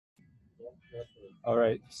All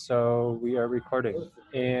right, so we are recording.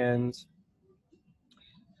 And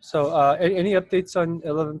so any updates on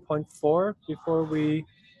 11.4 before we,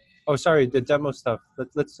 oh, sorry, the demo stuff.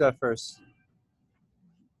 Let's do that first.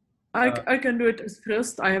 I can do it as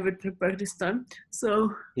first. I have it prepared this time.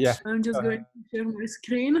 So Yeah. I'm just going to share my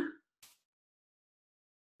screen.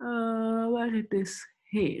 Where it is?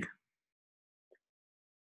 Here.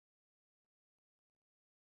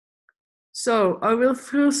 So I will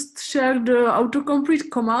first share the autocomplete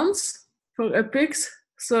commands for epics.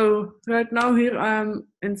 So right now here I am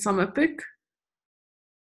in some epic.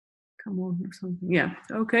 Come on, or something. Yeah,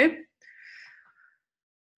 okay.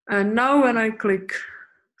 And now when I click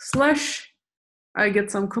 /, I get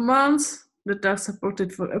some commands that are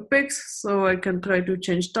supported for epics. So I can try to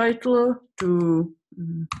change title to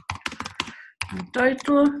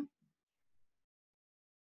title.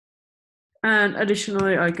 And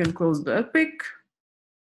additionally, I can close the epic.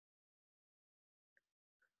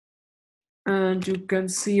 And you can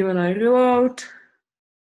see when I reload,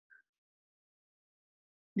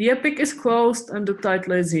 the epic is closed and the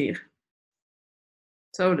title is here.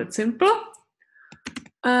 So that's simple.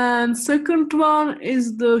 And second one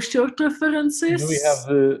is the short references. Do we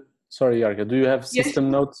have, sorry, Jarka, do you have system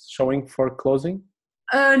notes showing for closing?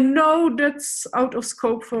 No, that's out of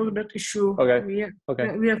scope for that issue. Okay.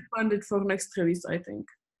 We have planned it for next release, I think.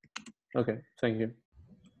 Okay, thank you.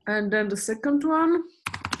 And then the second one,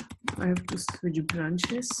 I have to switch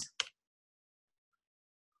branches.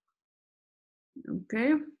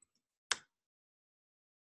 Okay.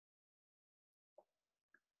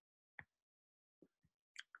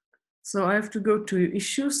 So I have to go to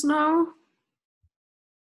issues now.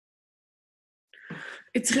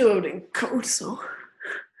 It's reloading code, so.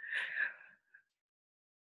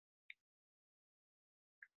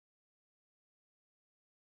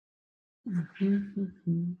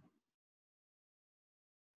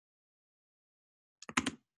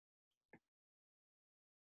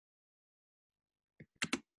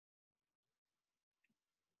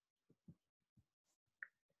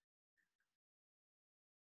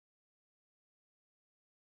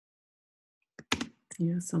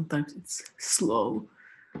 Yeah, sometimes it's slow.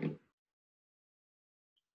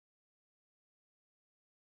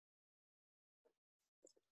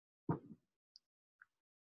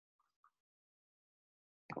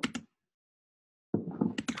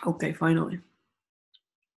 Okay, finally.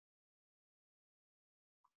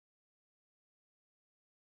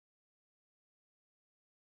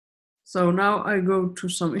 So now I go to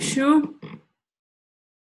some issue.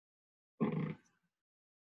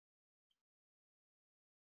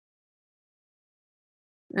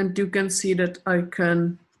 And you can see that I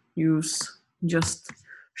can use just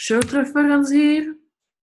short reference here.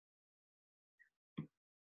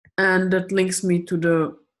 And that links me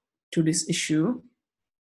to this issue.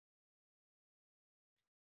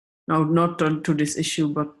 No, not to this issue,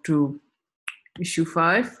 but to issue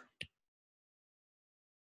 5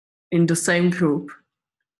 in the same group.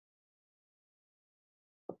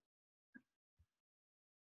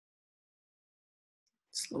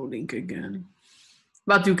 It's loading again.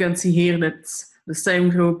 But you can see here that's the same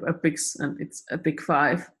group, epics, and it's epic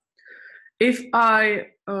 5. If I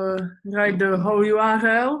write the whole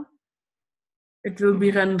URL, it will be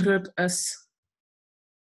rendered as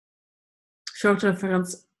short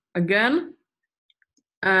reference again.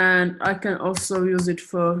 And I can also use it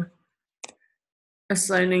for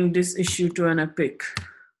assigning this issue to an epic.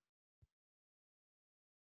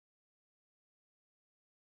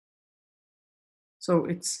 So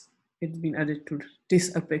it's been added to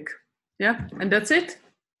this epic. Yeah, and that's it.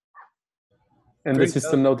 And the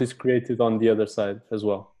system note is created on the other side as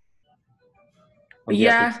well.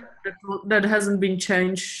 Yeah, that hasn't been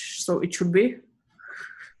changed, so it should be.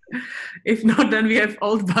 If not, then we have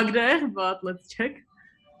old bug there, but let's check.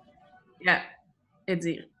 Yeah, it's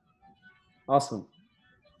here. Awesome.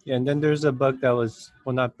 Yeah, and then there's a bug that was,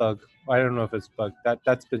 well, not bug. I don't know if it's bug.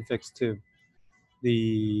 That's been fixed too.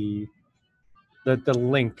 The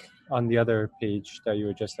link on the other page that you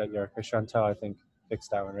were just at, Jarka, Chantal, I think,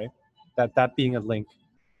 fixed that one, right? That being a link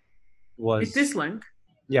was. It's this link?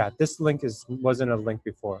 Yeah, this link wasn't a link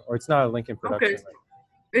before, or it's not a link in production. Okay,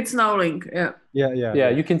 it's now a link. Yeah. Yeah.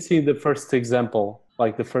 You can see the first example,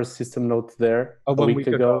 like the first system note there a week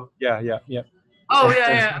ago. Yeah. Oh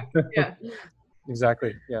yeah.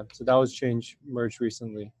 Exactly. Yeah. So that was merged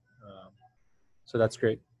recently. So that's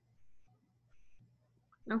great.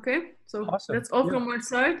 Okay, so awesome. That's all from my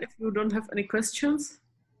side. If you don't have any questions.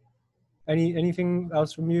 Anything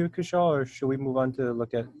else from you, Kushal, or should we move on to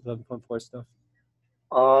look at 11.4 stuff?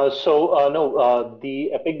 No,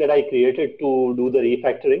 the epic that I created to do the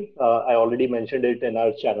refactoring, I already mentioned it in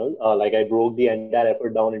our channel. Like I broke the entire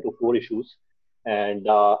effort down into 4 issues, and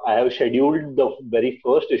I have scheduled the very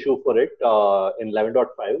first issue for it in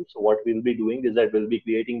 11.5. So what we'll be doing is that we'll be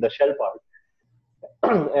creating the shell part,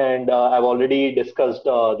 and I've already discussed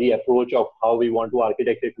the approach of how we want to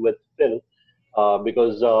architect it with Phil.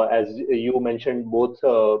 Because as you mentioned, both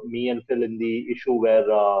me and Phil in the issue where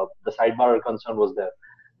the sidebar concern was there,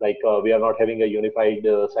 like we are not having a unified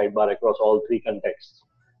sidebar across all 3 contexts.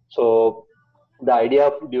 So the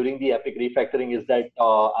idea during the Epic refactoring is that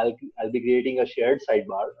I'll be creating a shared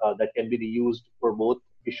sidebar that can be reused for both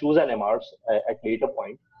issues and MRs at later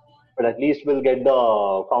point. But at least we'll get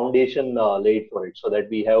the foundation laid for it so that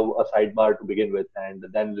we have a sidebar to begin with, and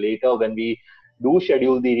then later when we do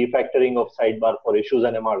schedule the refactoring of sidebar for issues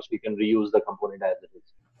and MRs, we can reuse the component as it is.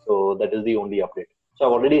 So that is the only update. So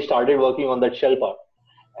I've already started working on that shell part.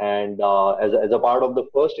 And as a part of the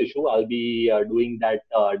first issue, I'll be doing that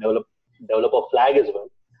developer flag as well,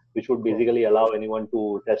 which would basically allow anyone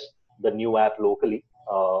to test the new app locally.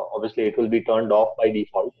 Obviously, it will be turned off by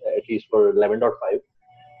default, at least for 11.5.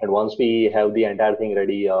 And once we have the entire thing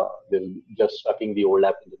ready, we'll just sucking the old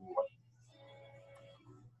app in the new one.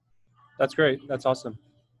 That's great. That's awesome.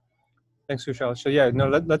 Thanks, Kushal. So yeah, no,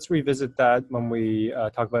 let's revisit that when we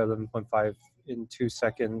talk about 11.5 in 2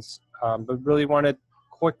 seconds. But really wanted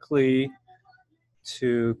quickly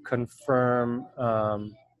to confirm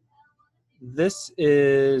this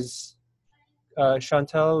is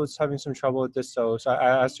Chantel was having some trouble with this, so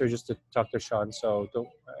I asked her just to talk to Sean. So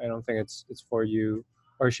I don't think it's for you,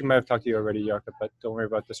 or she might have talked to you already, Yarka. But don't worry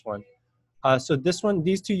about this one. So this one,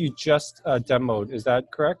 these two you just demoed. Is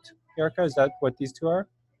that correct, Yarka? Is that what these two are?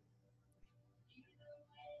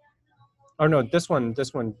 Oh no, this one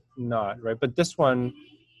not, right? But this one,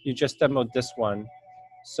 you just demoed this one.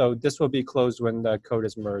 So this will be closed when the code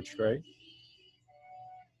is merged, right?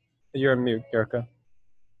 You're on mute, Yarka.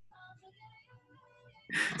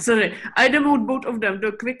 Sorry, I demoed both of them.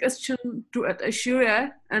 The quick action to add issue,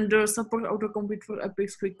 yeah, and the support autocomplete for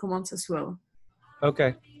Epic's quick commands as well.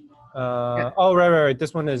 Okay. Yeah. Oh, right.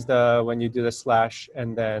 This one is the when you do the slash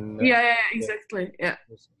and then. Yeah, exactly. Yeah.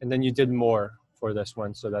 And then you did more for this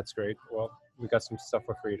one, so that's great. Well, we got some stuff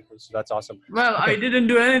for free, so that's awesome. Well, okay. I didn't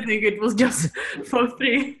do anything. It was just for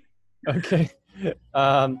free. Okay.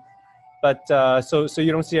 But so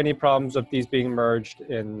you don't see any problems of these being merged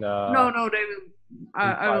in? No, they will.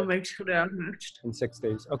 I will make sure they are merged in 6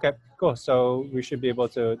 days. Okay, cool. So we should be able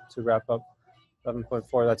to wrap up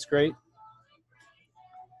 11.4. That's great.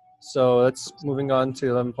 So let's moving on to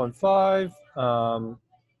 11.5.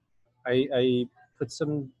 I put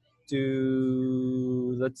some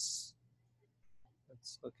let's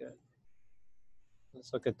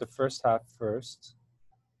look at the first half first.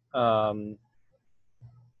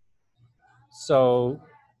 So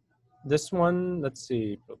this one, let's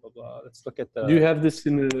see, blah, blah, blah. Let's look at the... Do you have this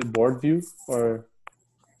in the board view or?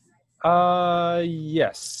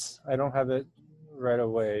 Yes, I don't have it right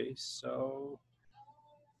away. So,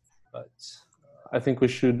 but I think we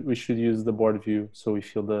should use the board view so we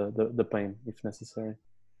feel the pain if necessary.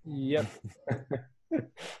 Yep.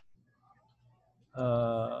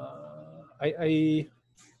 I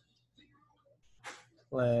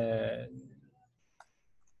plan.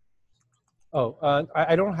 Oh,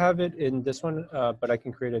 I don't have it in this one, but I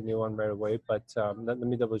can create a new one right away. But let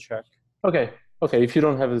me double check. Okay. If you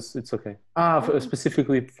don't have it, it's okay.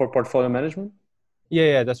 Specifically for portfolio management?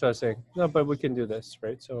 Yeah, that's what I was saying. No, but we can do this,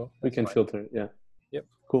 right? So we can filter it, yeah. Yep.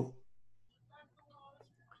 Cool.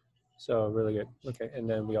 So really good. Okay, and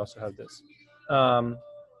then we also have this.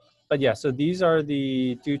 But yeah, so these are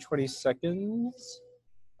the due 20 seconds.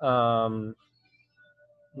 Not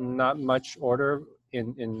much order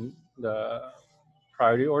in the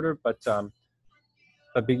priority order, but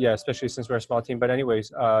yeah, especially since we're a small team. But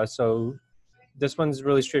anyways, so this one's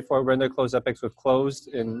really straightforward. Render close epics with closed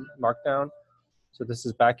in Markdown. So this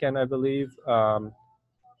is backend, I believe.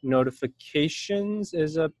 Notifications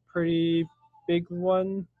is a pretty big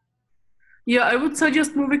one. Yeah, I would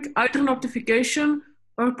suggest moving either notification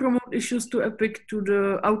or promote issues to Epic to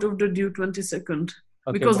the out of the due 22nd,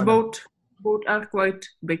 okay, because both are quite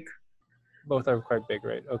big. Both are quite big,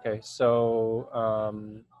 right? Okay, so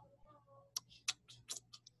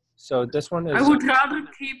so this one is. I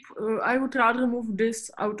would rather move this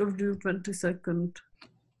out of the 22nd.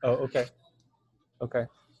 Oh, okay. Okay,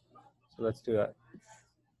 so let's do that.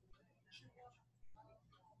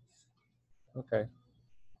 Okay.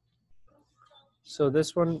 So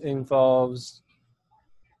this one involves.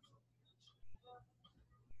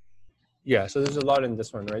 Yeah, so there's a lot in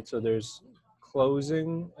this one, right? So there's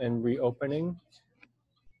closing and reopening.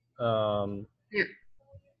 Yeah.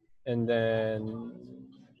 And then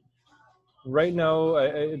right now,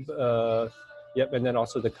 yep, and then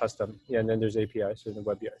also the custom. Yeah, and then there's APIs and the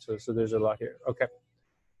web UI. So there's a lot here. Okay.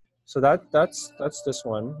 So that's this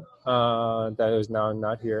one that is now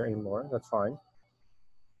not here anymore. That's fine.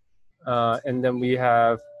 And then we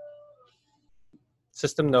have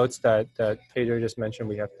system notes that Pedro just mentioned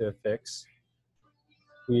we have to fix.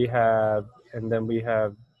 We have, and then we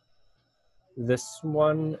have this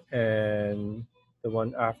one and the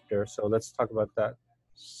one after. So let's talk about that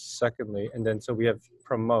secondly. And then so we have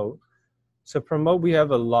promote. So promote, we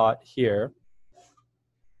have a lot here.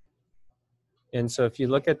 And so if you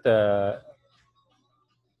look at the,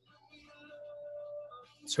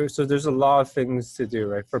 so there's a lot of things to do,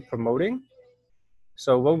 right, for promoting.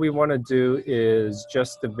 So what we want to do is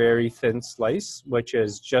just a very thin slice, which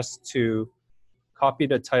is just to copy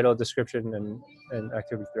the title, description, and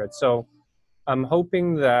activity thread. So I'm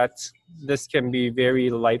hoping that this can be very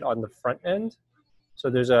light on the front end. So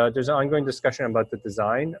there's an ongoing discussion about the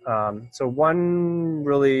design. So one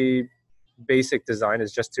really basic design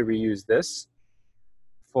is just to reuse this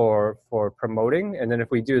for promoting. And then if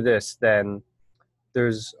we do this, then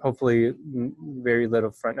there's hopefully very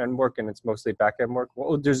little front end work and it's mostly back end work.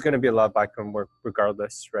 Well, there's going to be a lot of back end work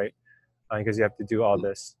regardless, right? Because you have to do all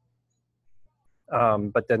this.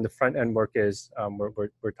 But then the front end work is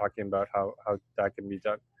we're talking about how that can be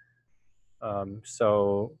done.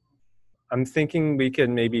 So I'm thinking we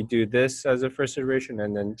can maybe do this as a first iteration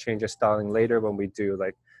and then change the styling later when we do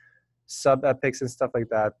like sub epics and stuff like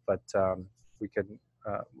that. But we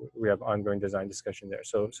have ongoing design discussion there.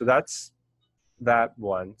 So that's that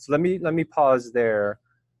one. So let me pause there.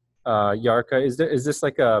 Yarka, is this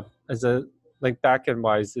like like back end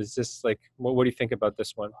wise? Is this like what do you think about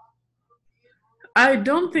this one? I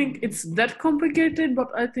don't think it's that complicated, but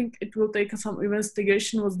I think it will take some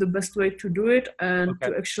investigation what's the best way to do it and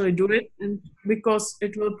to actually do it. And because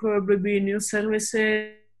it will probably be new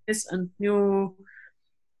services and new,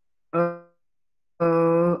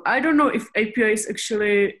 I don't know if API is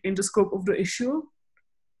actually in the scope of the issue.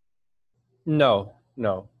 No.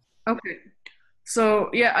 Okay. So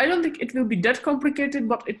yeah, I don't think it will be that complicated,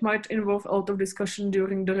 but it might involve a lot of discussion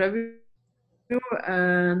during the review,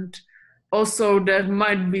 and also there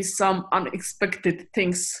might be some unexpected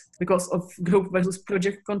things because of group versus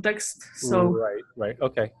project context. So right.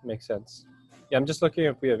 Okay, makes sense. Yeah, I'm just looking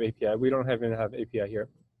if we have API. We don't even have API here.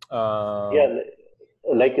 Yeah,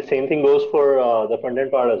 like the same thing goes for the front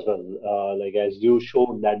end part as well. Like as you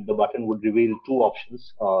showed that the button would reveal two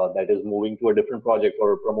options, that is moving to a different project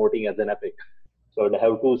or promoting as an epic. So I'd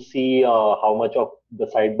have to see how much of the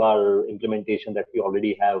sidebar implementation that we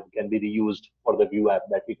already have can be reused for the Vue app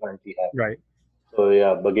that we currently have. Right. So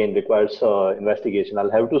yeah, again, requires investigation.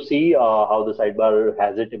 I'll have to see how the sidebar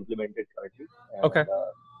has it implemented currently. And, okay.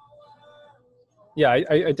 Yeah,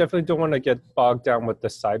 I definitely don't want to get bogged down with the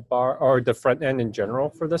sidebar or the front end in general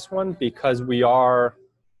for this one because we are,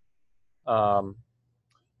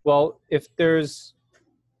 well, if there's,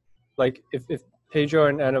 like, if Pedro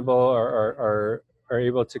and Annabelle are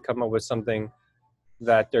able to come up with something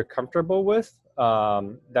that they're comfortable with,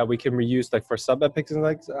 that we can reuse, like, for sub-epics and,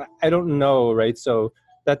 like, I don't know, right? So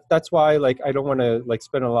that's why, like, I don't want to, like,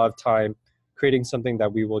 spend a lot of time creating something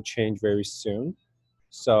that we will change very soon.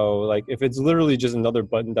 So like if it's literally just another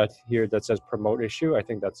button that says promote issue, I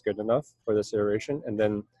think that's good enough for this iteration, and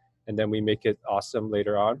then we make it awesome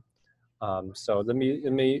later on. So let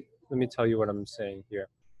me tell you what I'm saying here.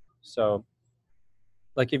 So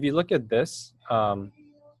like if you look at this,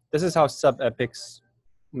 this is how sub epics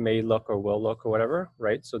may look or will look or whatever,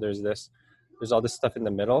 right? So there's all this stuff in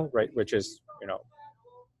the middle, right? Which is, you know,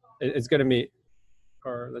 it's going to be,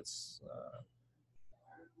 or let's.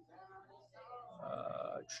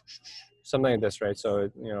 Something like this, right? So,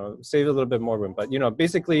 you know, save a little bit more room, but, you know,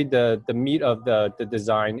 basically the meat of the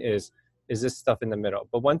design is this stuff in the middle.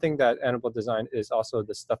 But one thing that Annabelle designed is also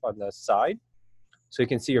the stuff on the side, so you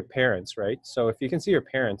can see your parents, right? So if you can see your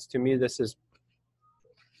parents, to me this is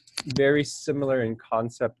very similar in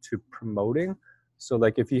concept to promoting. So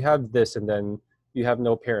like if you have this and then you have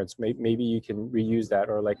no parents, maybe you can reuse that,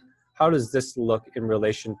 or like how does this look in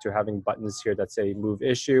relation to having buttons here that say move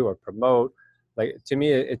issue or promote? Like to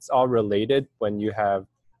me, it's all related when you have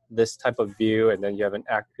this type of view, and then you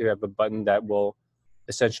have a button that will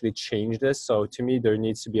essentially change this. So to me, there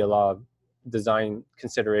needs to be a lot of design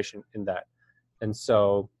consideration in that. And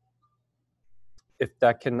so if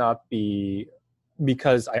that cannot be,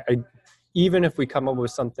 because I even if we come up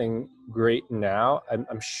with something great now,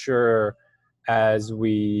 I'm sure as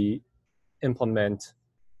we implement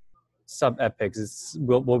sub epics.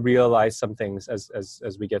 We'll realize some things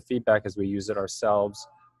as we get feedback, as we use it ourselves.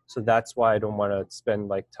 So that's why I don't want to spend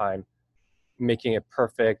like time making it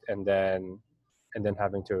perfect and then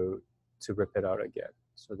having to rip it out again.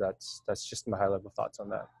 So that's just my high level thoughts on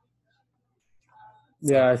that.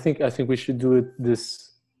 Yeah, I think we should do it this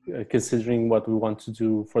considering what we want to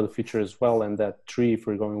do for the feature as well, and that tree, if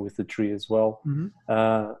we're going with the tree as well.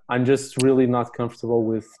 Mm-hmm. I'm just really not comfortable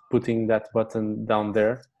with putting that button down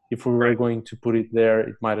there. If we were going to put it there,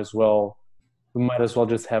 we might as well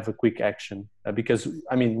just have a quick action, because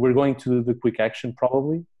I mean, we're going to do the quick action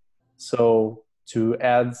probably. So to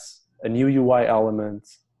add a new UI element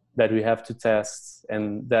that we have to test,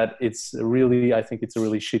 and that it's really, I think it's a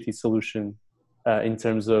really shitty solution in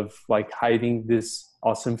terms of like hiding this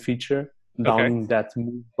awesome feature down in that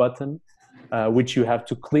move button, which you have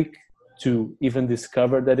to click to even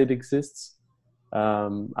discover that it exists. I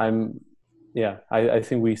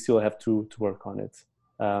think we still have to work on it.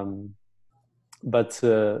 But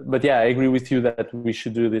yeah, I agree with you that we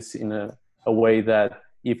should do this in a way that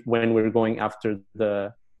when we're going after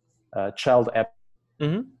the child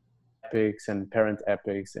epics and parent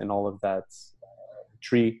epics and all of that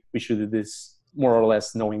tree, we should do this more or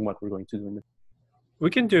less knowing what we're going to do. We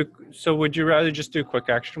can do, so would you rather just do quick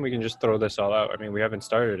action? We can just throw this all out. I mean, we haven't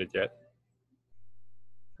started it yet.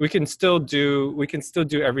 We can still do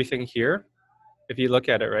everything here. If you look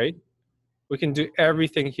at it, right? We can do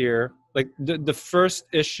everything here. Like the first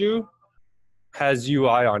issue has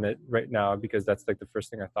UI on it right now because that's like the first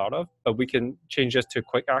thing I thought of, but we can change this to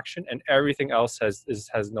quick action and everything else has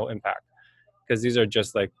no impact because these are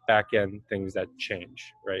just like back end things that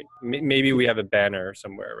change, right? Maybe we have a banner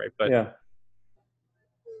somewhere, right? But yeah,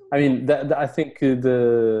 I mean, I think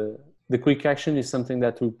the quick action is something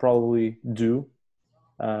that we probably do.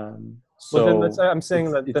 So well, then I'm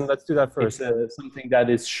saying then let's do that first. It's something that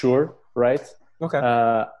is sure, right? Okay.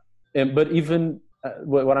 But even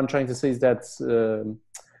what I'm trying to say is that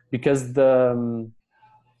because the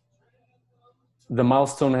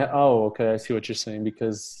milestone. Okay, I see what you're saying.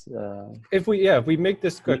 Because if we make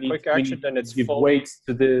this quick action, then it's give full. weights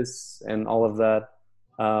to this and all of that.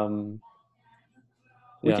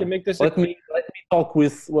 We can make this. Let me talk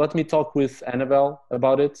with Annabelle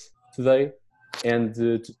about it today, and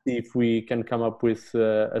to see if we can come up with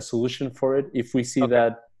a solution for it. If we see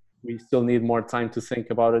that we still need more time to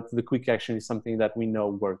think about it, the quick action is something that we know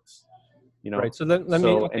works. You know, right? So let me.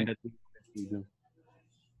 Okay. And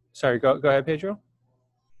sorry, go ahead, Pedro.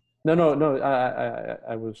 No.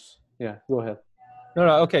 I was Go ahead. No.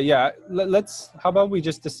 Okay. Yeah. Let's. How about we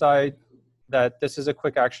just decide that this is a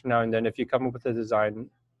quick action now, and then if you come up with a design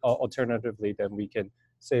alternatively, then we can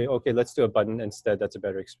say, okay, let's do a button instead. That's a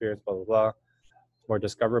better experience. Blah blah blah. More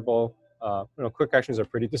discoverable. Quick actions are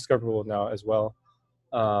pretty discoverable now as well.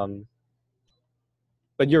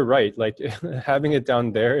 But you're right. Like having it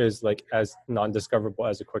down there is like as non-discoverable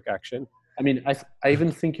as a quick action. I mean, I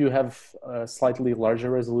even think you have a slightly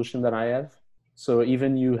larger resolution than I have. So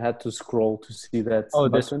even you had to scroll to see that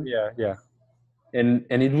button. Yeah. And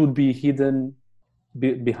it would be hidden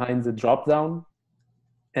behind the drop down,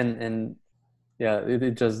 and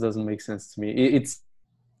it just doesn't make sense to me.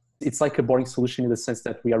 It's like a boring solution in the sense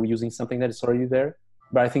that we are reusing something that is already there,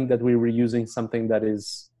 but I think that we're reusing something that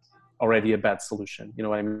is already a bad solution. You know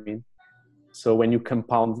what I mean? So when you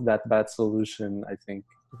compound that bad solution, I think,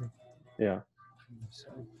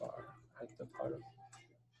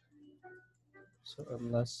 So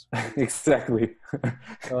unless exactly,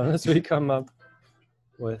 unless we come up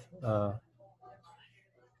with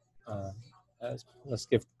let's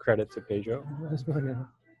give credit to Pedro.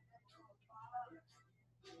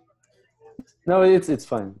 No, it's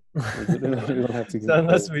fine. You don't have to. So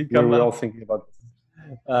unless we come we're up all thinking about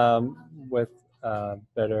with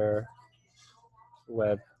better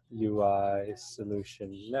web UI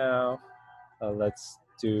solution now. Let's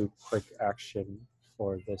do quick action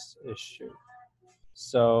for this issue.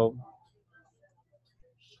 So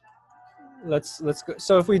let's go.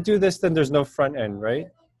 So if we do this, then there's no front end, right?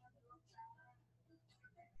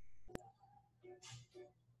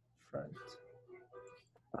 Front.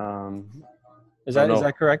 Is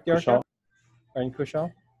that correct, Yarka? And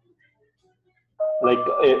Kushal? Like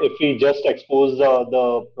if we just expose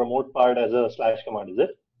the promote part as a / command, is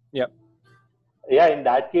it? Yep. Yeah, in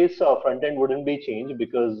that case, front end wouldn't be changed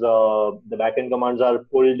because the backend commands are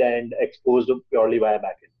pulled and exposed purely via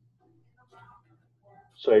backend.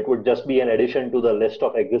 So it would just be an addition to the list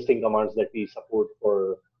of existing commands that we support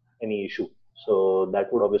for any issue. So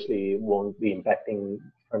that would obviously won't be impacting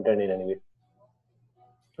front end in any way.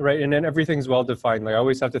 Right, and then everything's well defined. Like I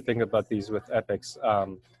always have to think about these with epics,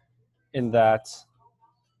 in that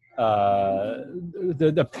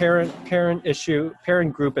the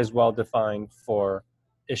parent group is well defined for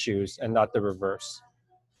issues and not the reverse.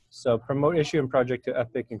 So promote issue and project to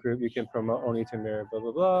Epic and group. You can promote only to mirror blah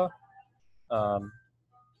blah blah.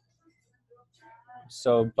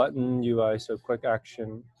 So button UI, so quick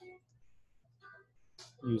action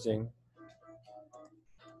using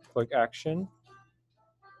quick action.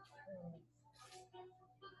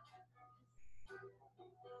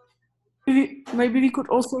 Maybe we could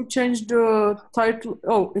also change the title.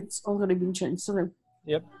 Oh, it's already been changed. Sorry.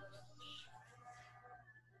 Yep.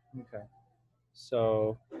 Okay.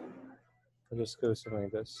 So I'll just go something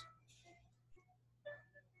like this.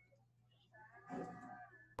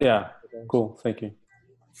 Yeah, cool. Thank you.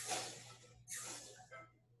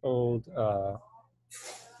 Old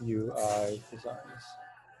UI designs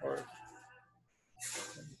or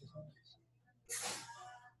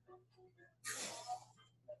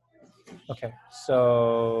okay,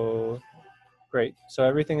 so great. So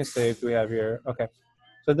everything is saved. We have here. Okay,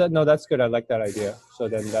 so that's good. I like that idea. So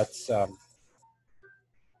then that's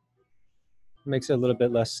makes it a little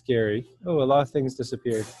bit less scary. Oh, a lot of things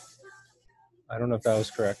disappeared. I don't know if that was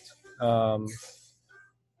correct.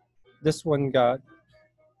 This one got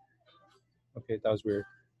okay. That was weird.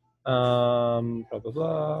 Blah blah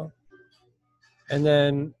blah. And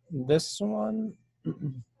then this one.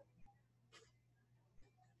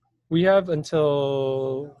 We have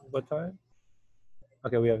until what time?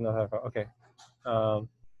 Okay, we have no half hour. Okay.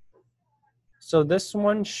 So this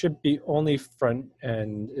one should be only front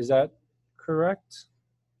end. Is that correct?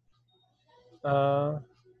 Kushal?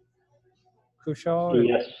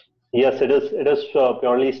 Yes. Yes, it is. It is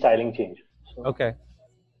purely styling change. So, Okay.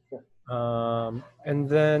 And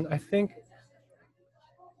then I think,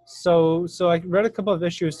 so I read a couple of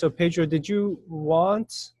issues. So Pedro, did you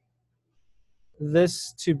want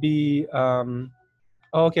this to be, oh,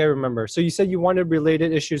 okay, I remember. So you said you wanted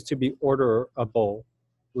related issues to be orderable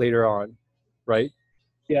later on, right?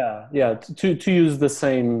 Yeah, yeah. To use the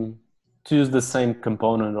same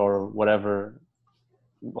component or whatever,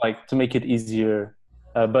 like to make it easier.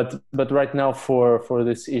 But right now for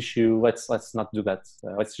this issue, let's not do that.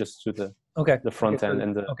 Let's just do the front end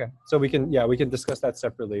and the. Okay, so we can discuss that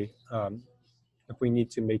separately if we need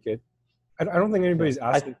to make it. I don't think anybody's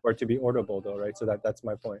asking for it to be orderable though, right? So that's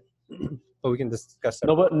my point. But we can discuss that.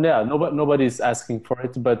 Nobody's asking for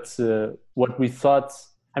it. But what we thought,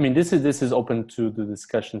 I mean, this is open to the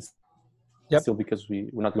discussions still because we're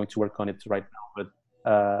not going to work on it right now. But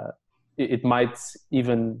it might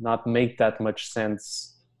even not make that much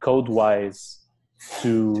sense code-wise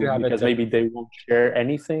because maybe they won't share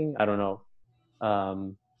anything. I don't know.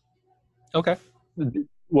 Okay.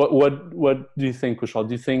 What do you think, Kushal?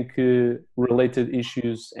 Do you think related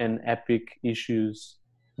issues and Epic issues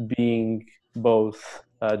being both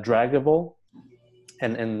draggable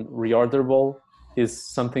and reorderable is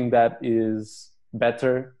something that is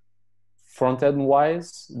better front-end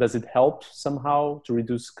wise? Does it help somehow to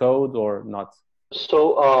reduce code or not? So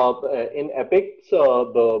in Epic,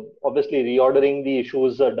 obviously reordering the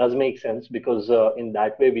issues does make sense because in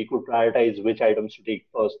that way we could prioritize which items to take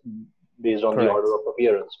first based on the order of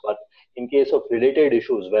appearance. But in case of related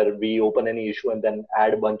issues where we open any issue and then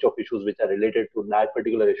add a bunch of issues which are related to that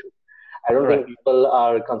particular issue, I don't think people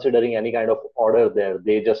are considering any kind of order there.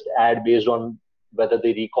 They just add based on whether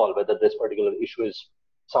they recall whether this particular issue is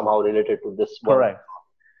somehow related to this one. Correct.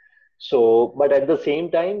 So, but at the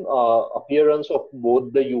same time, appearance of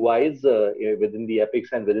both the UIs within the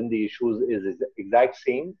epics and within the issues is exact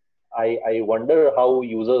same. I wonder how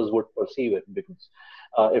users would perceive it because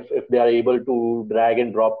if they are able to drag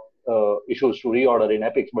and drop issues to reorder in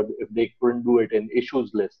epics, but if they couldn't do it in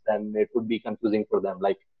issues list, then it would be confusing for them.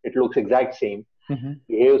 Like it looks exact same,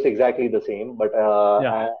 behaves exactly the same, but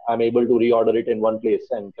I'm able to reorder it in one place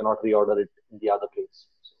and cannot reorder it in the other place.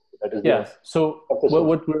 So that is So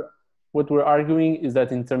what we're arguing is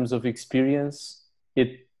that in terms of experience,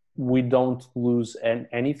 we don't lose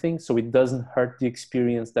anything. So it doesn't hurt the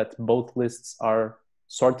experience that both lists are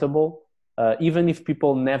sortable. Even if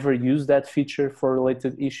people never use that feature for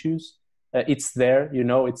related issues, it's there,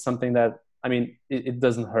 it's something that, I mean, it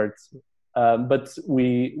doesn't hurt. But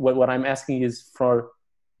what I'm asking is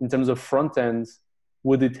in terms of front end,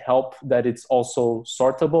 would it help that it's also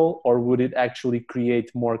sortable, or would it actually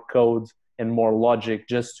create more code and more logic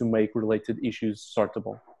just to make related issues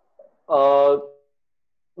sortable?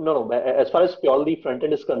 No. As far as purely front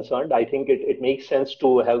end is concerned, I think it makes sense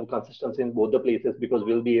to have consistency in both the places because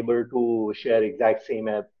we'll be able to share exact same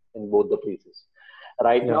app in both the places.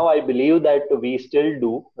 Right Yeah. now, I believe that we still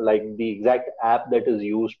do, like the exact app that is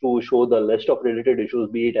used to show the list of related issues,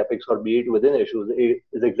 be it epics or be it within issues,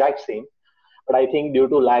 is exact same. But I think due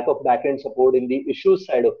to lack of backend support in the issues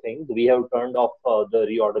side of things, we have turned off the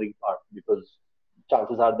reordering part, because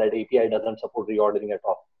chances are that API doesn't support reordering at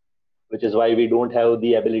all, which is why we don't have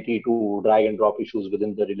the ability to drag and drop issues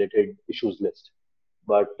within the related issues list.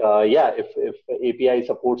 But yeah, if API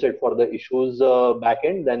supports it for the issues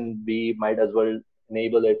backend, then we might as well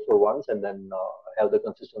enable it for once and then have the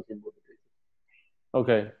consistency in both the cases.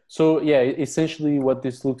 Okay. So yeah, essentially what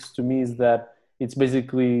this looks to me is that it's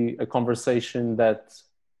basically a conversation that,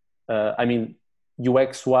 I mean,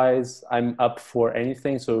 UX wise, I'm up for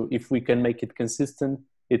anything. So if we can make it consistent,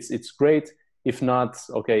 it's great. If not,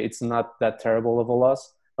 okay, it's not that terrible of a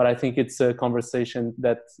loss. But I think it's a conversation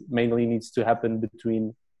that mainly needs to happen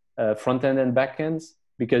between front end and back ends.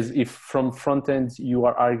 Because if from front end you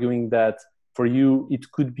are arguing that for you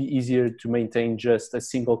it could be easier to maintain just a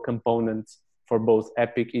single component for both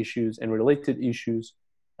epic issues and related issues,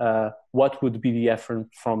 what would be the effort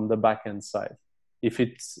from the backend side? If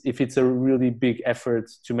it's a really big effort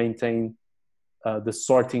to maintain the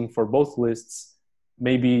sorting for both lists,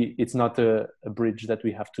 maybe it's not a bridge that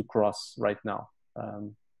we have to cross right now.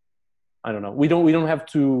 I don't know. We don't have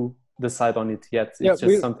to decide on it yet. It's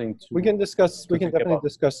just something to, we can discuss. We can definitely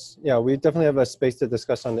discuss. Yeah, we definitely have a space to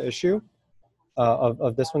discuss on the issue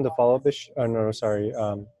of this one, the follow-up issue. No, sorry.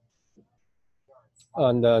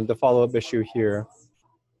 On the follow-up issue here,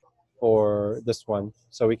 or this one,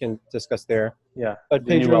 so we can discuss there. Yeah, but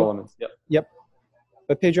the new Pedro, elements. Yep. Yep.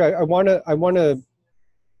 But Pedro, I want to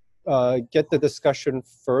get the discussion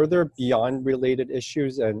further beyond related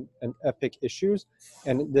issues and epic issues,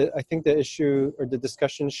 and I think the issue or the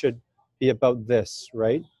discussion should be about this,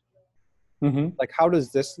 right? Mm-hmm. Like, how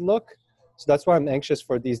does this look? So that's why I'm anxious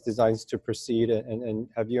for these designs to proceed and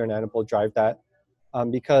have you and Annabelle drive that,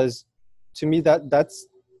 because to me that's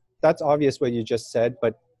obvious what you just said,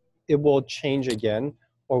 but it will change again,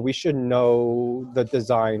 or we should know the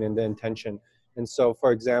design and the intention. And so,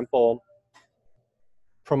 for example,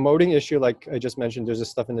 promoting issue, like I just mentioned, there's a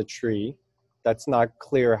stuff in the tree that's not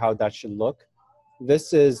clear how that should look.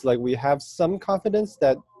 This is like, we have some confidence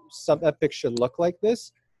that sub-epic should look like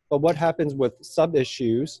this, but what happens with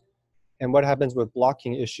sub-issues and what happens with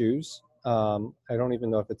blocking issues, I don't even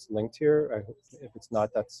know if it's linked here. If it's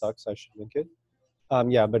not, that sucks, I should link it.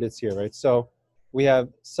 Yeah, but it's here, right? So we have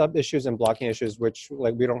sub-issues and blocking issues, which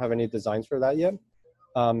like we don't have any designs for that yet.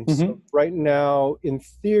 So right now, in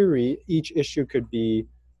theory, each issue could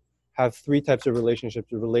have three types of relationships: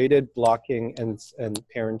 related, blocking, and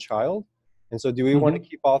parent-child. And so, do we want to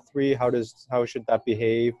keep all three? How should that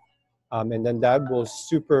behave? And then that will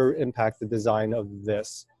super impact the design of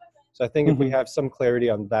this. So I think if we have some clarity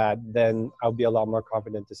on that, then I'll be a lot more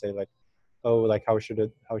confident to say like, oh, like how should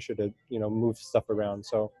it move stuff around.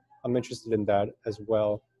 So I'm interested in that as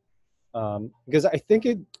well. Because I think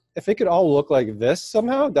if it could all look like this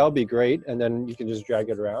somehow, that would be great. And then you can just drag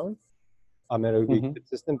it around. And it would be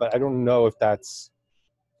consistent, but I don't know if that's,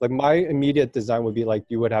 like, my immediate design would be like,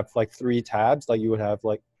 you would have like 3 tabs. Like you would have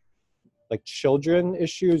like children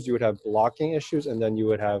issues, you would have blocking issues, and then you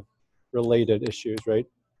would have related issues, right?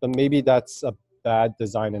 But maybe that's a bad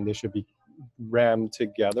design and they should be rammed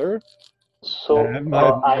together. So I have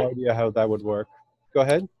no idea how that would work. Go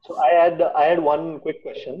ahead. So I had one quick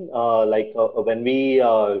question. When we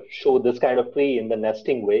show this kind of tree in the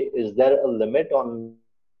nesting way, is there a limit on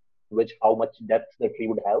which how much depth the tree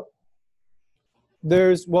would have?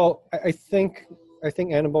 I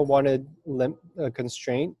think Annabelle wanted a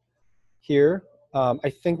constraint here. I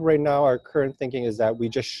think right now our current thinking is that we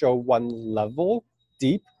just show one level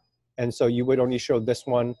deep, and so you would only show this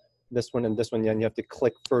one, and this one, and you have to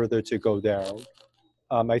click further to go down.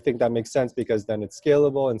 I think that makes sense because then it's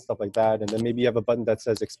scalable and stuff like that. And then maybe you have a button that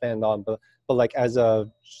says expand on, but like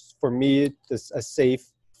for me, a safe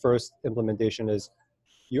first implementation is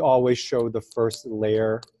you always show the first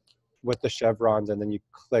layer with the chevrons and then you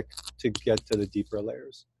click to get to the deeper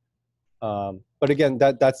layers. But again,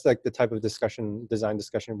 that's like the type of design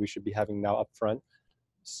discussion we should be having now up front,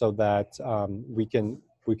 so that we can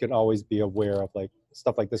always be aware of like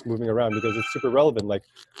stuff like this moving around, because it's super relevant. Like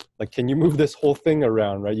can you move this whole thing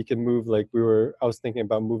around, right? You can move, like I was thinking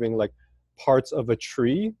about moving like parts of a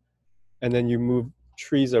tree, and then you move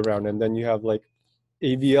trees around, and then you have like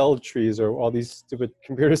AVL trees or all these stupid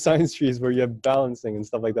computer science trees where you have balancing and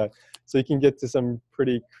stuff like that. So you can get to some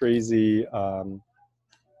pretty crazy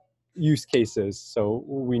use cases. So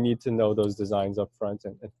we need to know those designs up front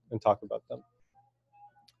and talk about them.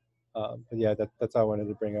 But yeah, that's how I wanted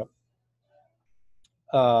to bring up.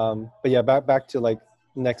 But yeah, back to like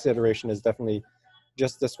next iteration is definitely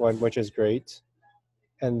just this one, which is great.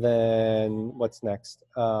 And then what's next?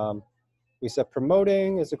 We said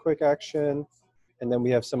promoting is a quick action. And then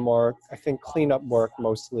we have some more, I think, cleanup work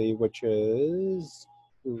mostly, which is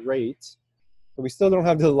great. But we still don't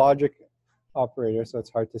have the logic operator, so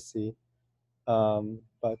it's hard to see.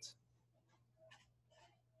 But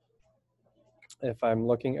if I'm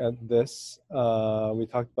looking at this, we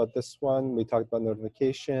talked about this one. We talked about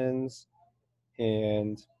notifications.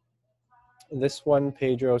 And this one,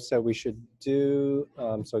 Pedro said we should do,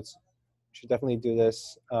 so we should definitely do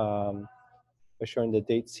this by showing the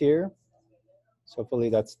dates here. So hopefully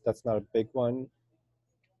that's not a big one.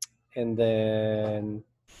 And then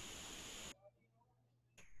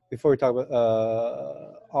before we talk about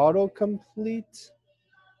autocomplete,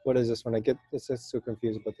 what is this one? I get this is so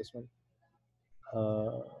confused about this one.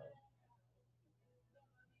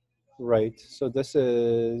 Right, so this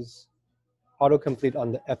is autocomplete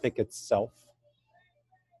on the Epic itself.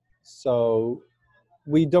 So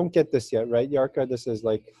we don't get this yet, right, Yarka? This is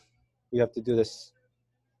like, we have to do this.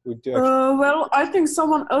 We do Well, I think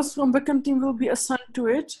someone else from backend team will be assigned to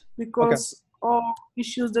it because all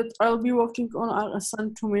issues that I'll be working on are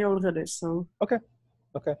assigned to me already. So Okay.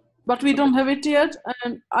 But we don't have it yet,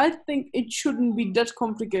 and I think it shouldn't be that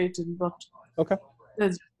complicated. But Okay.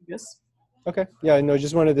 that's yes. Okay. Yeah, no,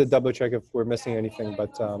 just wanted to double check if we're missing anything,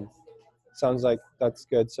 but sounds like that's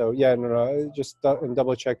good. So yeah, no, just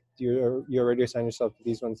double check. You already assigned yourself to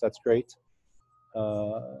these ones. That's great.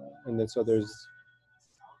 And then so there's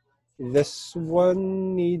this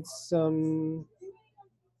one needs some.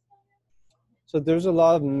 So there's a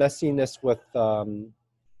lot of messiness with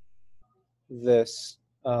this.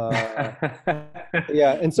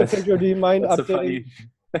 Yeah, and so Pedro, do you mind updating?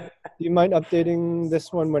 Do you mind updating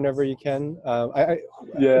this one whenever you can?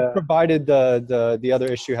 Yeah. Provided the other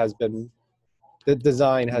issue has been, the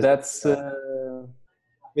design has. That's.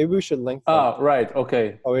 Maybe we should link them. Oh, right.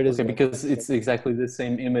 Okay. Oh, it is. Okay, because it's exactly the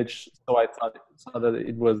same image, so I thought that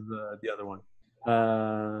it was the other one.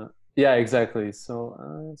 Yeah, exactly. So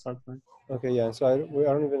it's hard to find. Okay, yeah. So I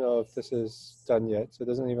don't even know if this is done yet. So it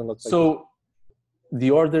doesn't even look like. So the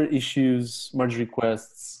order issues, merge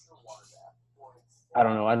requests. I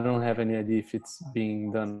don't know. I don't have any idea if it's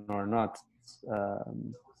being done or not.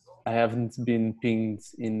 I haven't been pinged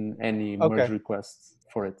in any merge requests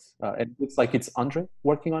for it. It looks like it's Andre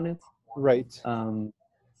working on it. Right.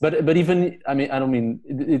 But even, I mean, I don't mean,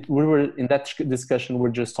 we were in that discussion, we're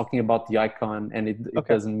just talking about the icon, and it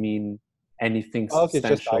doesn't mean anything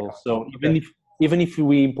substantial. So even if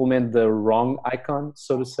we implement the wrong icon,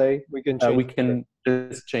 so to say, we can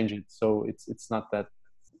just change it. So it's not that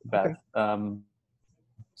bad.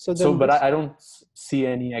 Okay. But I don't see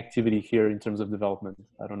any activity here in terms of development.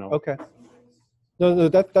 I don't know. Okay. No,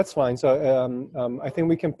 that's fine. So I think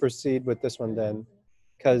we can proceed with this one then,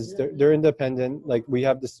 because they're independent. Like we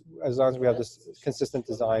have this, as long as we have this consistent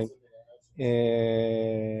design,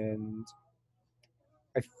 and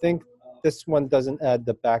I think this one doesn't add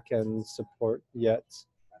the backend support yet,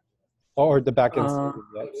 or the backend support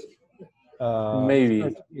yet.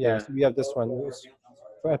 Maybe. Yeah. So we have this one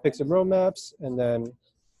for Epics and roadmaps, and then.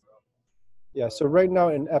 Yeah, so right now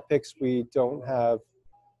in Epics, we don't have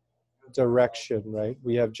direction, right?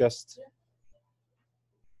 We have just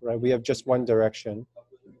one direction.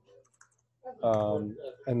 And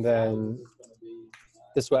then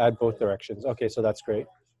this will add both directions. Okay, so that's great.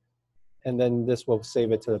 And then this will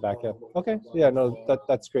save it to the backend. Okay, yeah, no,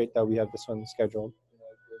 that's great that we have this one scheduled.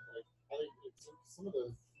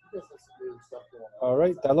 All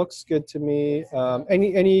right, that looks good to me.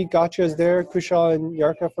 Any gotchas there, Kushal and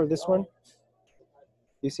Yarka, for this one?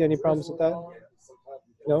 Do you see any problems with that?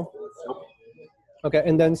 No? Okay,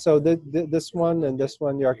 and then so this one and this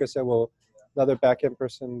one, Yarka said, well, another backend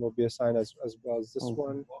person will be assigned as well as this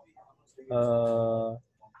one.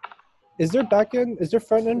 Is there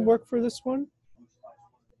front end work for this one?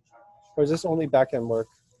 Or is this only backend work?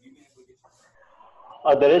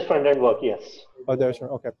 There is front end work, yes. Oh, there's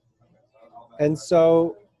one, okay. And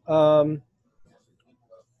so, so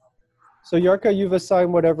Yarka, you've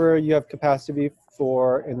assigned whatever you have capacity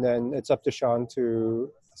for, and then it's up to Sean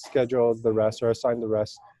to schedule the rest or assign the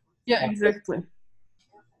rest. Yeah, exactly.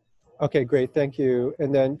 Okay, great, thank you.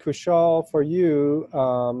 And then Kushal, for you,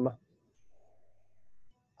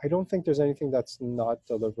 I don't think there's anything that's not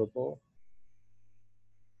deliverable.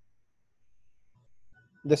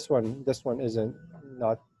 This one isn't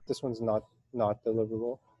not. This one's not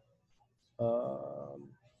deliverable.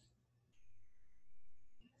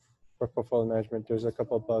 For portfolio management, there's a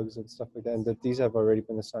couple of bugs and stuff like that, and these have already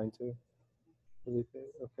been assigned to Felipe.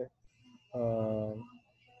 Okay.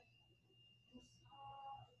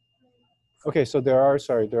 Okay, so there are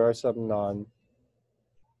some non.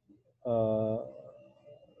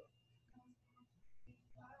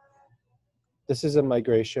 This is a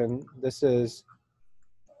migration. This is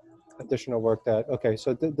additional work that, okay,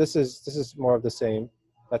 so this is more of the same.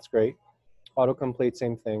 That's great. Autocomplete,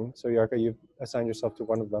 same thing. So Yarka, you've assigned yourself to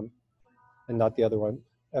one of them and not the other one.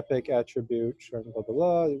 Epic attribute, blah, blah,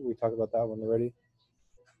 blah. We talked about that one already.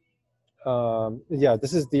 Yeah,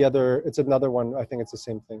 this is the other, it's another one. I think it's the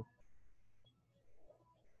same thing.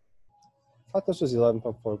 I thought this was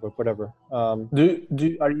 11.4, but whatever.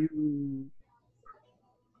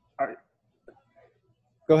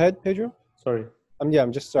 Go ahead, Pedro. Sorry. Yeah,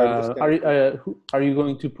 I'm just sorry. Are you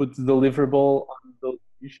going to put the deliverable on those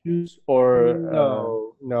issues,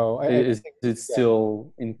 or no? Is it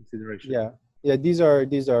still in consideration? Yeah. These are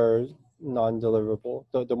non-deliverable.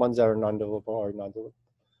 The ones that are non-deliverable are non-deliverable.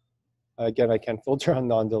 Again, I can't filter on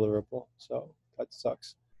non-deliverable, so that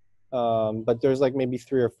sucks. But there's like maybe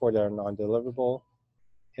 3 or 4 that are non-deliverable,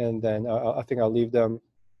 and then I think I'll leave them.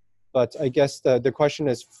 But I guess the question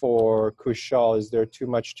is for Kushal: is there too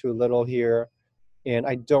much, too little here? And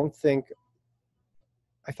I don't think.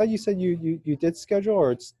 I thought you said you did schedule,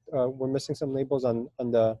 or it's we're missing some labels on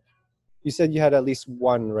the. You said you had at least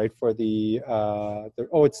one, right, for the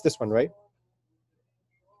oh, it's this one, right?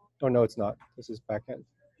 Oh no, it's not. This is backend.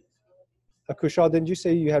 Kushal, didn't you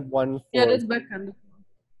say you had one for? Yeah, that's backend.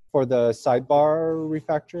 For the sidebar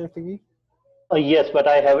refactor thingy? Yes, but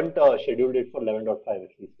I haven't scheduled it for 11.5 at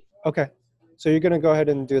least. Okay, so you're gonna go ahead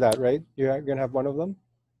and do that, right? You're gonna have one of them?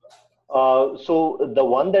 So the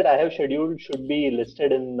one that I have scheduled should be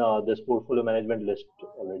listed in this portfolio management list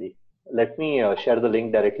already. Let me share the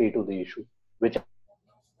link directly to the issue, which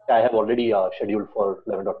I have already scheduled for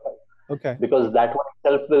 11.5. Okay. Because that one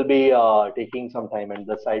itself will be taking some time, and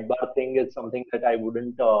the sidebar thing is something that I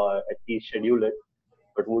wouldn't at least schedule it,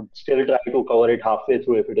 but would still try to cover it halfway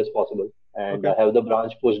through if it is possible, and have the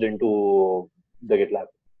branch pushed into the GitLab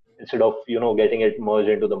instead of getting it merged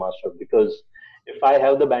into the master. Because if I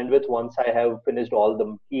have the bandwidth, once I have finished all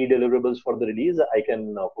the key deliverables for the release, I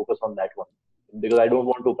can focus on that one, because I don't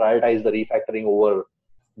want to prioritize the refactoring over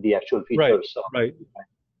the actual features. Right.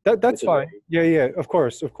 That's fine. Yeah. Of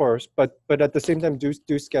course. But at the same time,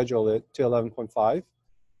 do schedule it to 11.5,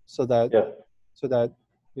 so that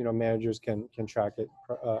managers can track it.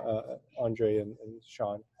 Andre and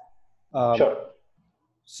Sean. Sure.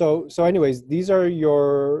 So anyways, these are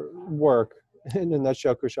your work in a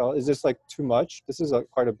nutshell, Kushal. Is this like too much? This is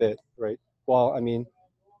quite a bit, right? Well, I mean,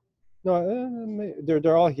 no,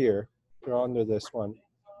 they're all here. They're all under this one.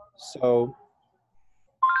 So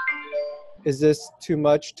is this too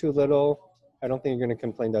much, too little? I don't think you're going to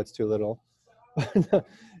complain that's too little.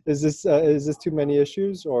 Is this too many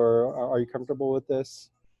issues, or are you comfortable with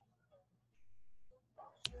this?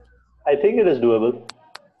 I think it is doable.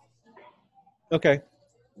 Okay.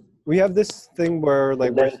 We have this thing where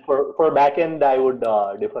like. Then for backend, I would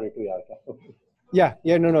defer it to Yarka. Yeah.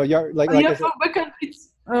 No. Like I said, for backend,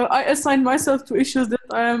 I assign myself to issues that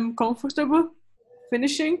I am comfortable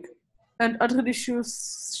finishing, and other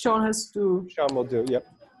issues Sean has to. Sean will do. Yep.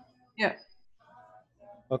 Yeah.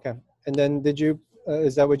 Okay. And then did you?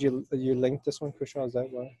 Is that what you linked this one, Kushal? Is that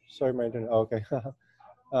what? Sorry, my internet. Oh, okay.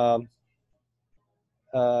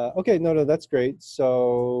 Okay. No. That's great.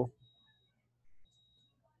 So.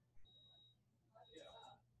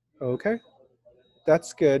 Okay.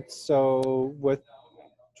 That's good. So with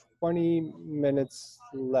 20 minutes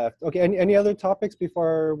left. Okay. Any other topics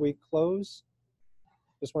before we close?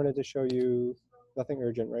 Just wanted to show you nothing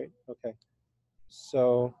urgent, right? Okay.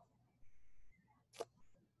 So.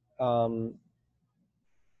 So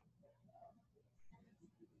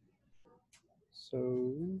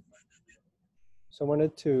I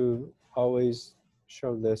wanted to always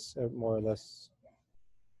show this more or less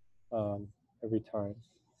every time.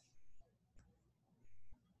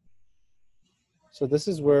 So this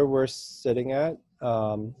is where we're sitting at.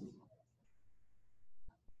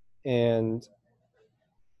 And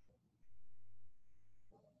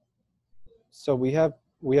so we have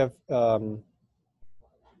if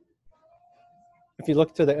you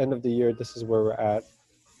look to the end of the year, this is where we're at.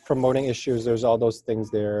 Promoting issues, there's all those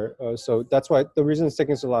things there. So that's why the reason it's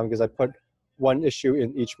taking so long, because I put one issue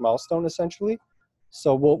in each milestone essentially.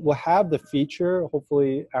 So we'll have the feature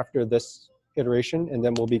hopefully after this iteration, and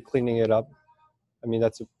then we'll be cleaning it up. I mean,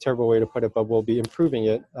 that's a terrible way to put it, but we'll be improving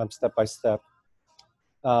it step by step.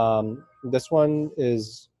 This one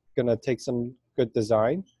is gonna take some good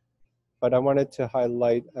design, but I wanted to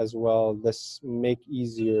highlight as well this make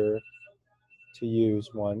easier to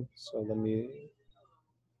use one. So let me,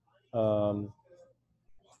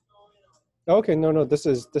 Okay, no, this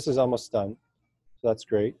is almost done. So that's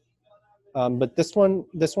great. But this one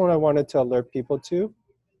I wanted to alert people to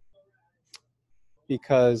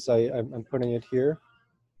because I'm putting it here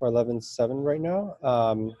for 11.7 right now.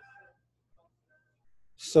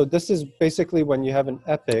 So this is basically when you have an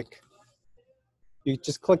epic, you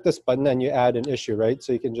just click this button and you add an issue, right?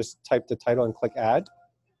 So you can just type the title and click add.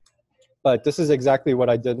 But this is exactly what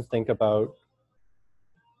I didn't think about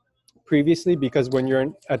previously, because when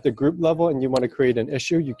you're at the group level and you want to create an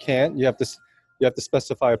issue, you can't. You have to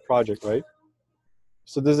specify a project, right?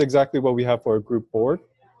 So this is exactly what we have for a group board.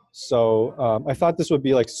 So I thought this would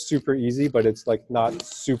be like super easy, but it's like not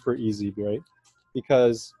super easy, right?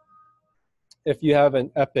 Because if you have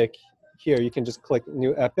an epic here, you can just click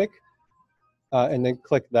new epic and then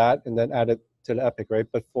click that and then add it to the epic, right?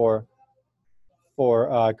 But for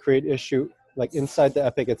create issue, like inside the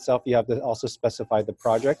epic itself, you have to also specify the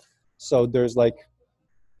project. So there's like,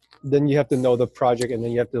 then you have to know the project and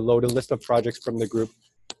then you have to load a list of projects from the group.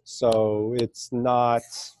 So it's not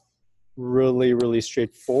really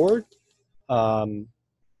straightforward in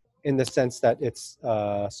the sense that it's,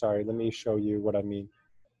 sorry, let me show you what I mean.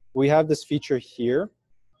 We have this feature here,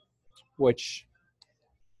 which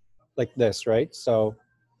like this, right? So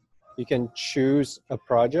you can choose a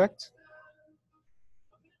project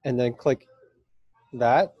and then click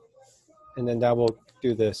that, and then that will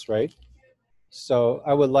do this, right? So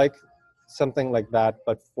I would like something like that,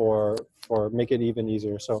 but for make it even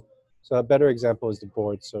easier. So a better example is the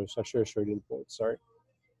board. So I should have showed you the board, sorry.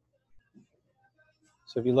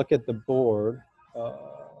 So if you look at the board,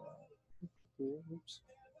 oops.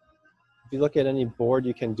 If you look at any board,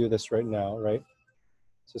 you can do this right now, right?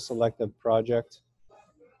 So select a project,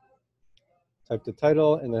 type the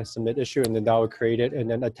title, and then submit issue, and then that will create it, and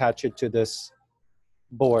then attach it to this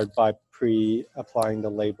board by pre-applying the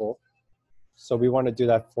label. So we want to do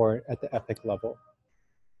that at the epic level.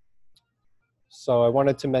 So I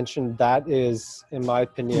wanted to mention that is, in my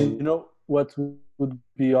opinion, You know what would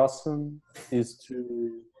be awesome is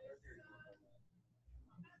to.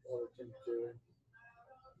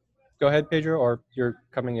 Go ahead, Pedro, or you're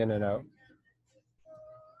coming in and out.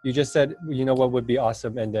 You just said, you know what would be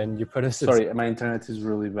awesome, and then you put us. Sorry, my internet is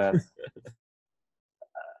really bad.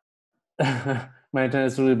 My internet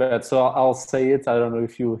is really bad, so I'll say it. I don't know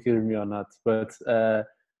if you will hear me or not, but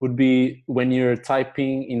would be when you're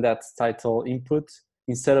typing in that title input,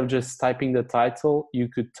 instead of just typing the title, you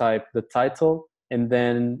could type the title, and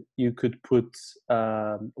then you could put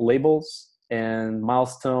labels and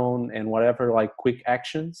milestone and whatever, like quick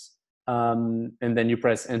actions, and then you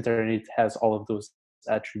press enter, and it has all of those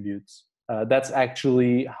attributes. That's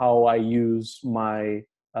actually how I use my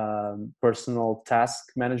personal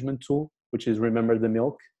task management tool, which is Remember the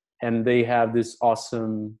Milk, and they have this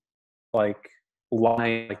awesome like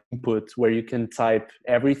line like input where you can type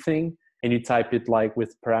everything, and you type it like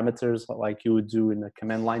with parameters like you would do in a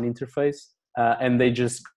command line interface, and they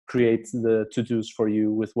just create the to-dos for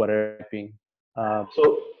you with whatever typing.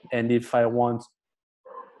 And if I want,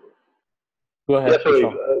 go ahead. Yeah, sorry.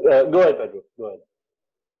 Go ahead, Pedro. Go ahead.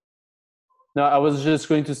 No, I was just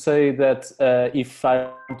going to say that if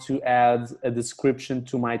I want to add a description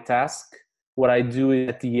to my task, what I do is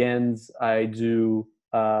at the end, I do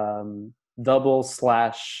double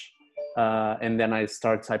slash, and then I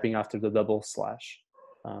start typing after the double slash.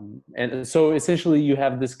 And so essentially you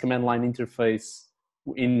have this command line interface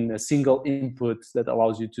in a single input that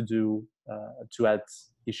allows you to do, to add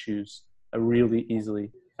issues really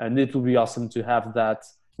easily. And it will be awesome to have that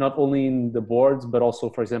not only in the boards, but also,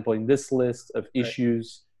 for example, in this list of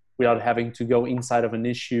issues, without having to go inside of an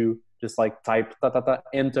issue, just like type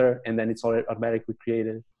enter, and then it's already automatically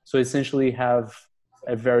created. So essentially have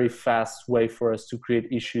a very fast way for us to create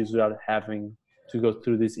issues without having to go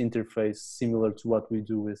through this interface, similar to what we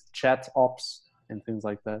do with chat ops and things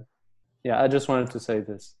like that. Yeah, I just wanted to say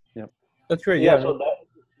this. Yeah, that's great. Yeah, Yeah. so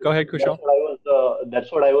Go ahead, Kushal.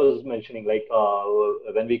 That's what I was mentioning. Like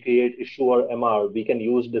when we create issue or MR, we can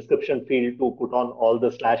use description field to put on all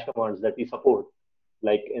the slash commands that we support.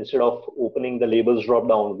 Like instead of opening the labels drop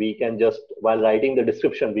down, we can just, while writing the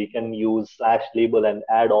description, we can use slash label and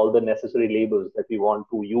add all the necessary labels that we want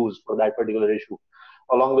to use for that particular issue,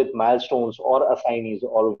 along with milestones or assignees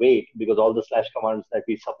or wait, because all the slash commands that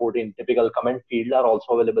we support in typical comment field are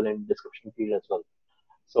also available in description field as well.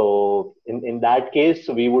 So in that case,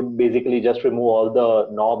 we would basically just remove all the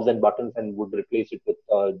knobs and buttons and would replace it with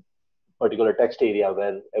a particular text area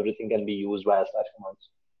where everything can be used via slash commands.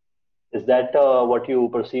 Is that what you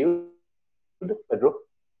perceived, Pedro?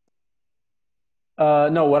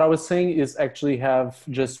 No, what I was saying is actually have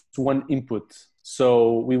just one input.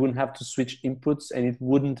 So we wouldn't have to switch inputs, and it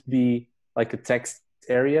wouldn't be like a text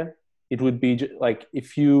area, it would be like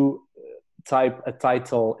if you type a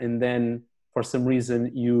title and then for some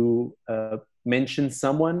reason you mention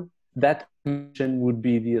someone, that mention would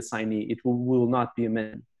be the assignee. It will not be a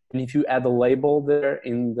mention. And if you add a label there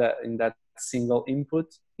in that single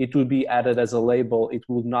input, it will be added as a label. It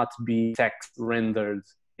will not be text rendered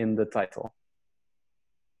in the title.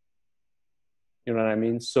 You know what I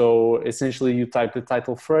mean? So essentially you type the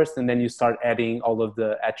title first and then you start adding all of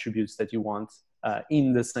the attributes that you want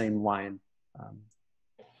in the same line.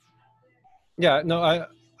 Yeah, no,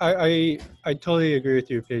 I totally agree with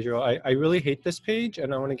you, Pedro. I really hate this page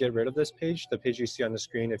and I want to get rid of this page, the page you see on the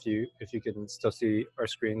screen, if you can still see our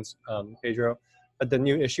screens, Pedro. But the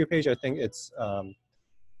new issue page, I think it's a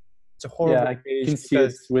horrible page. I can see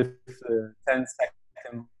it with the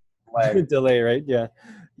 10-second lag. delay, right? Yeah.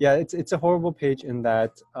 It's a horrible page in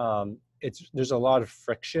that there's a lot of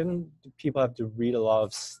friction. People have to read a lot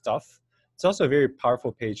of stuff. It's also a very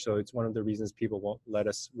powerful page, so it's one of the reasons people won't let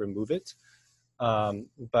us remove it.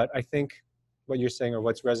 But I think what you're saying, or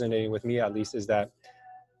what's resonating with me at least, is that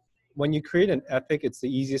when you create an epic, it's the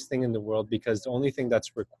easiest thing in the world because the only thing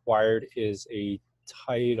that's required is a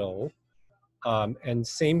title, and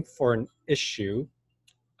same for an issue.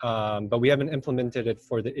 But we haven't implemented it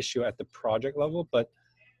for the issue at the project level. But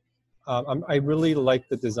I really like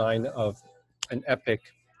the design of an epic,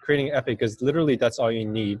 creating an epic, because literally that's all you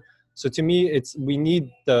need. So to me, we need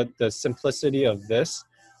the simplicity of this,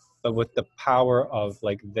 but with the power of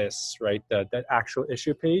like this, right? That actual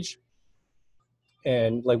issue page.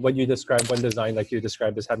 And like what you described, one design like you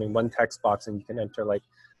described as having one text box and you can enter like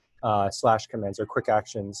slash commands or quick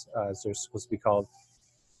actions as they're supposed to be called.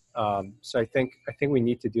 So I think we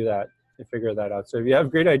need to do that and figure that out. So if you have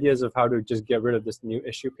great ideas of how to just get rid of this new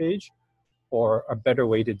issue page or a better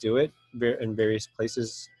way to do it in various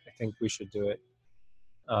places, I think we should do it.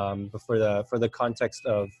 But for the context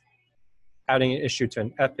of adding an issue to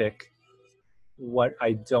an epic, what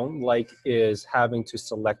I don't like is having to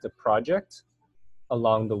select a project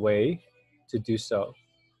along the way to do so.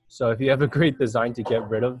 So if you have a great design to get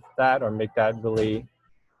rid of that or make that really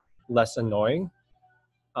less annoying,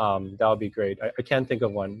 that would be great. I can't think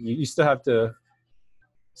of one. You still have to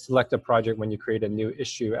select a project when you create a new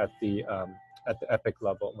issue at the epic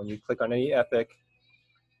level. When you click on any epic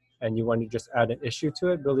and you want to just add an issue to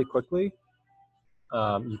it really quickly,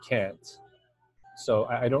 you can't. So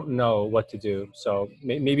I don't know what to do. So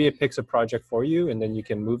maybe it picks a project for you and then you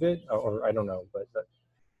can move it, or I don't know, but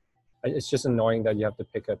it's just annoying that you have to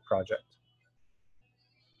pick a project.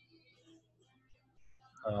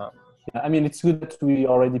 I mean, it's good that we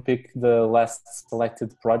already picked the last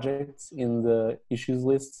selected projects in the issues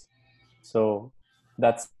list. So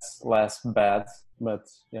that's less bad. But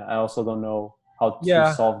yeah, I also don't know how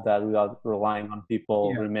to solve that without relying on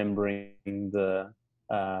people remembering the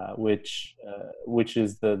which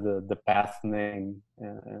is the path name,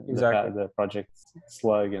 Exactly. the project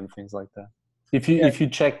slug and things like that. If you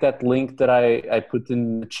check that link that I put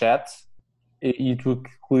in the chat, it will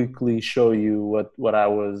quickly show you what I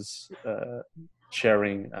was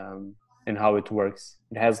sharing and how it works.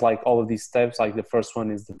 It has like all of these steps. Like the first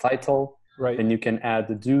one is the title, right? And you can add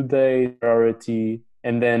the due date, priority,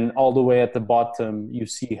 and then all the way at the bottom you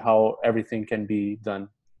see how everything can be done.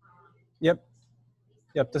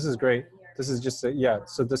 Yep, this is great. This is just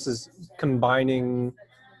so this is combining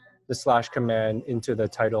the slash command into the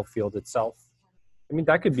title field itself. I mean,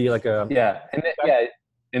 that could be like a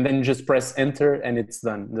and then just press enter and it's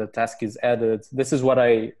done. The task is added. This is what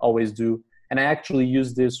I always do, and I actually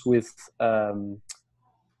use this with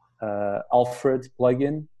Alfred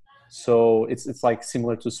plugin. So it's like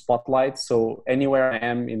similar to Spotlight. So anywhere I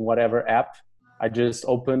am in whatever app, I just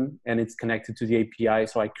open and it's connected to the API.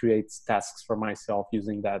 So I create tasks for myself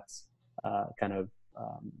using that kind of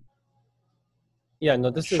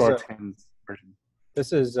this shorthand version.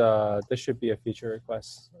 This should be a feature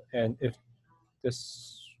request, and if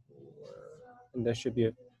this should be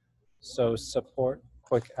so support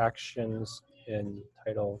quick actions in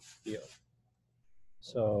title field.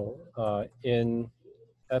 So in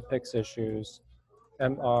Epics issues,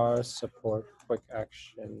 MR support quick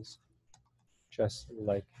actions, just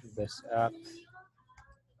like this app.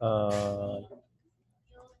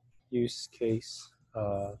 Use case,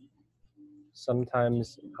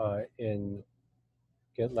 sometimes in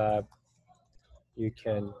GitLab, you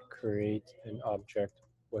can create an object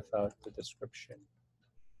without the description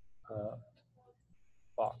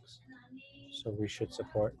box. So we should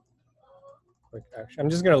support quick action. I'm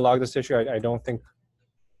just going to log this issue. I don't think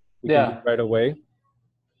we can do it right away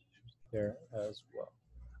there as well.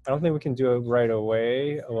 I don't think we can do it right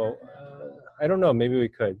away. Well, I don't know, maybe we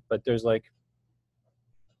could, but there's like,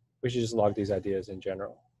 we should just log these ideas in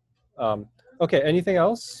general. Okay, anything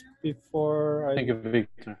else before I? Thank you,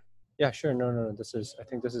 Victor. Yeah, sure. No. I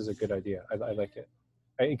think this is a good idea. I like it.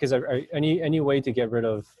 Because any way to get rid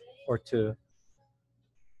of or to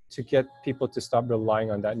get people to stop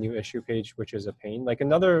relying on that new issue page, which is a pain. Like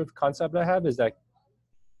another concept I have is that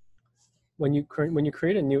when you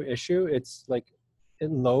create a new issue, it's like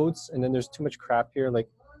it loads and then there's too much crap here, like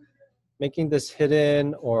making this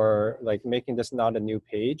hidden or like making this not a new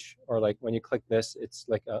page, or like when you click this, it's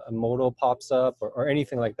like a modal pops up or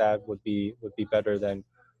anything like that would be better than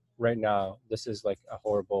right now. This is like a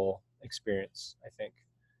horrible experience, I think.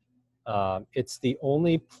 It's the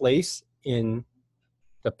only place in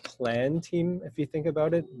the plan team, if you think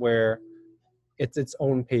about it, where it's its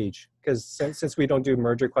own page. Because since we don't do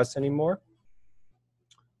merge requests anymore,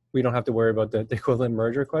 we don't have to worry about the equivalent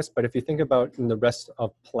merge request. But if you think about in the rest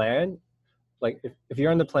of plan, like if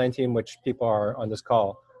you're on the plan team, which people are on this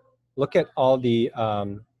call, look at all the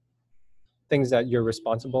things that you're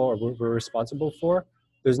responsible or we're responsible for.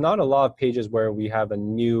 There's not a lot of pages where we have a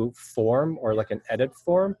new form or like an edit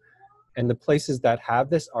form. And the places that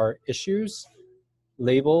have this are issues,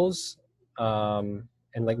 labels, and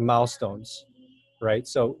like milestones, right?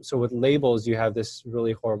 So with labels, you have this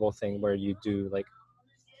really horrible thing where you do like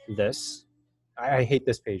this. I hate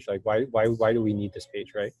this page. Like why do we need this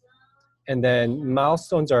page, right? And then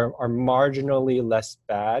milestones are marginally less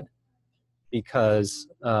bad because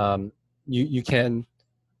you can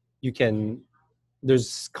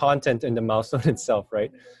there's content in the milestone itself,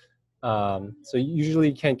 right? So usually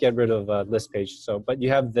you can't get rid of a list page. So, but you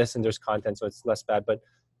have this and there's content, so it's less bad. But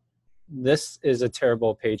this is a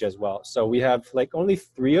terrible page as well. So we have like only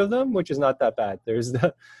 3 of them, which is not that bad. There's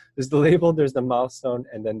the label, there's the milestone,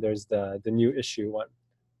 and then there's the new issue one.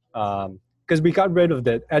 Because we got rid of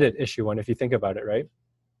the edit issue one, if you think about it, right?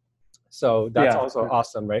 So that's also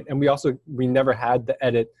awesome, right? And we never had the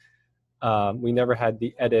edit. We never had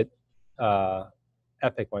the edit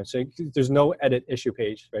Epic one. So there's no edit issue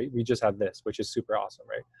page, right? We just have this, which is super awesome,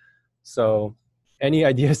 right? So any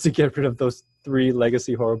ideas to get rid of those 3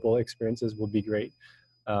 legacy horrible experiences would be great.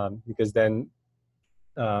 Because then,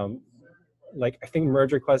 like I think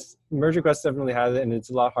merge requests definitely have it, and it's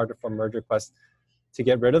a lot harder for merge requests to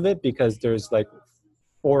get rid of it because there's like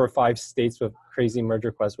 4 or 5 states with crazy merge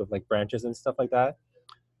requests with like branches and stuff like that.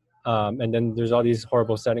 And then there's all these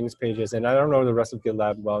horrible settings pages, and I don't know the rest of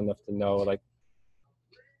GitLab well enough to know like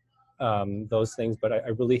those things, but I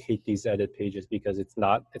really hate these edit pages because it's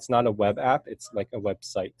not a web app, it's like a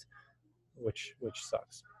website, which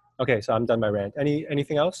sucks. Okay, so I'm done my rant.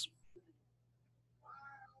 Anything else?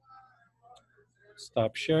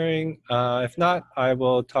 Stop sharing. If not, I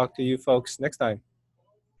will talk to you folks next time.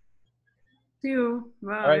 See you.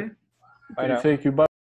 Bye. All right. Bye now. Thank you. Bye.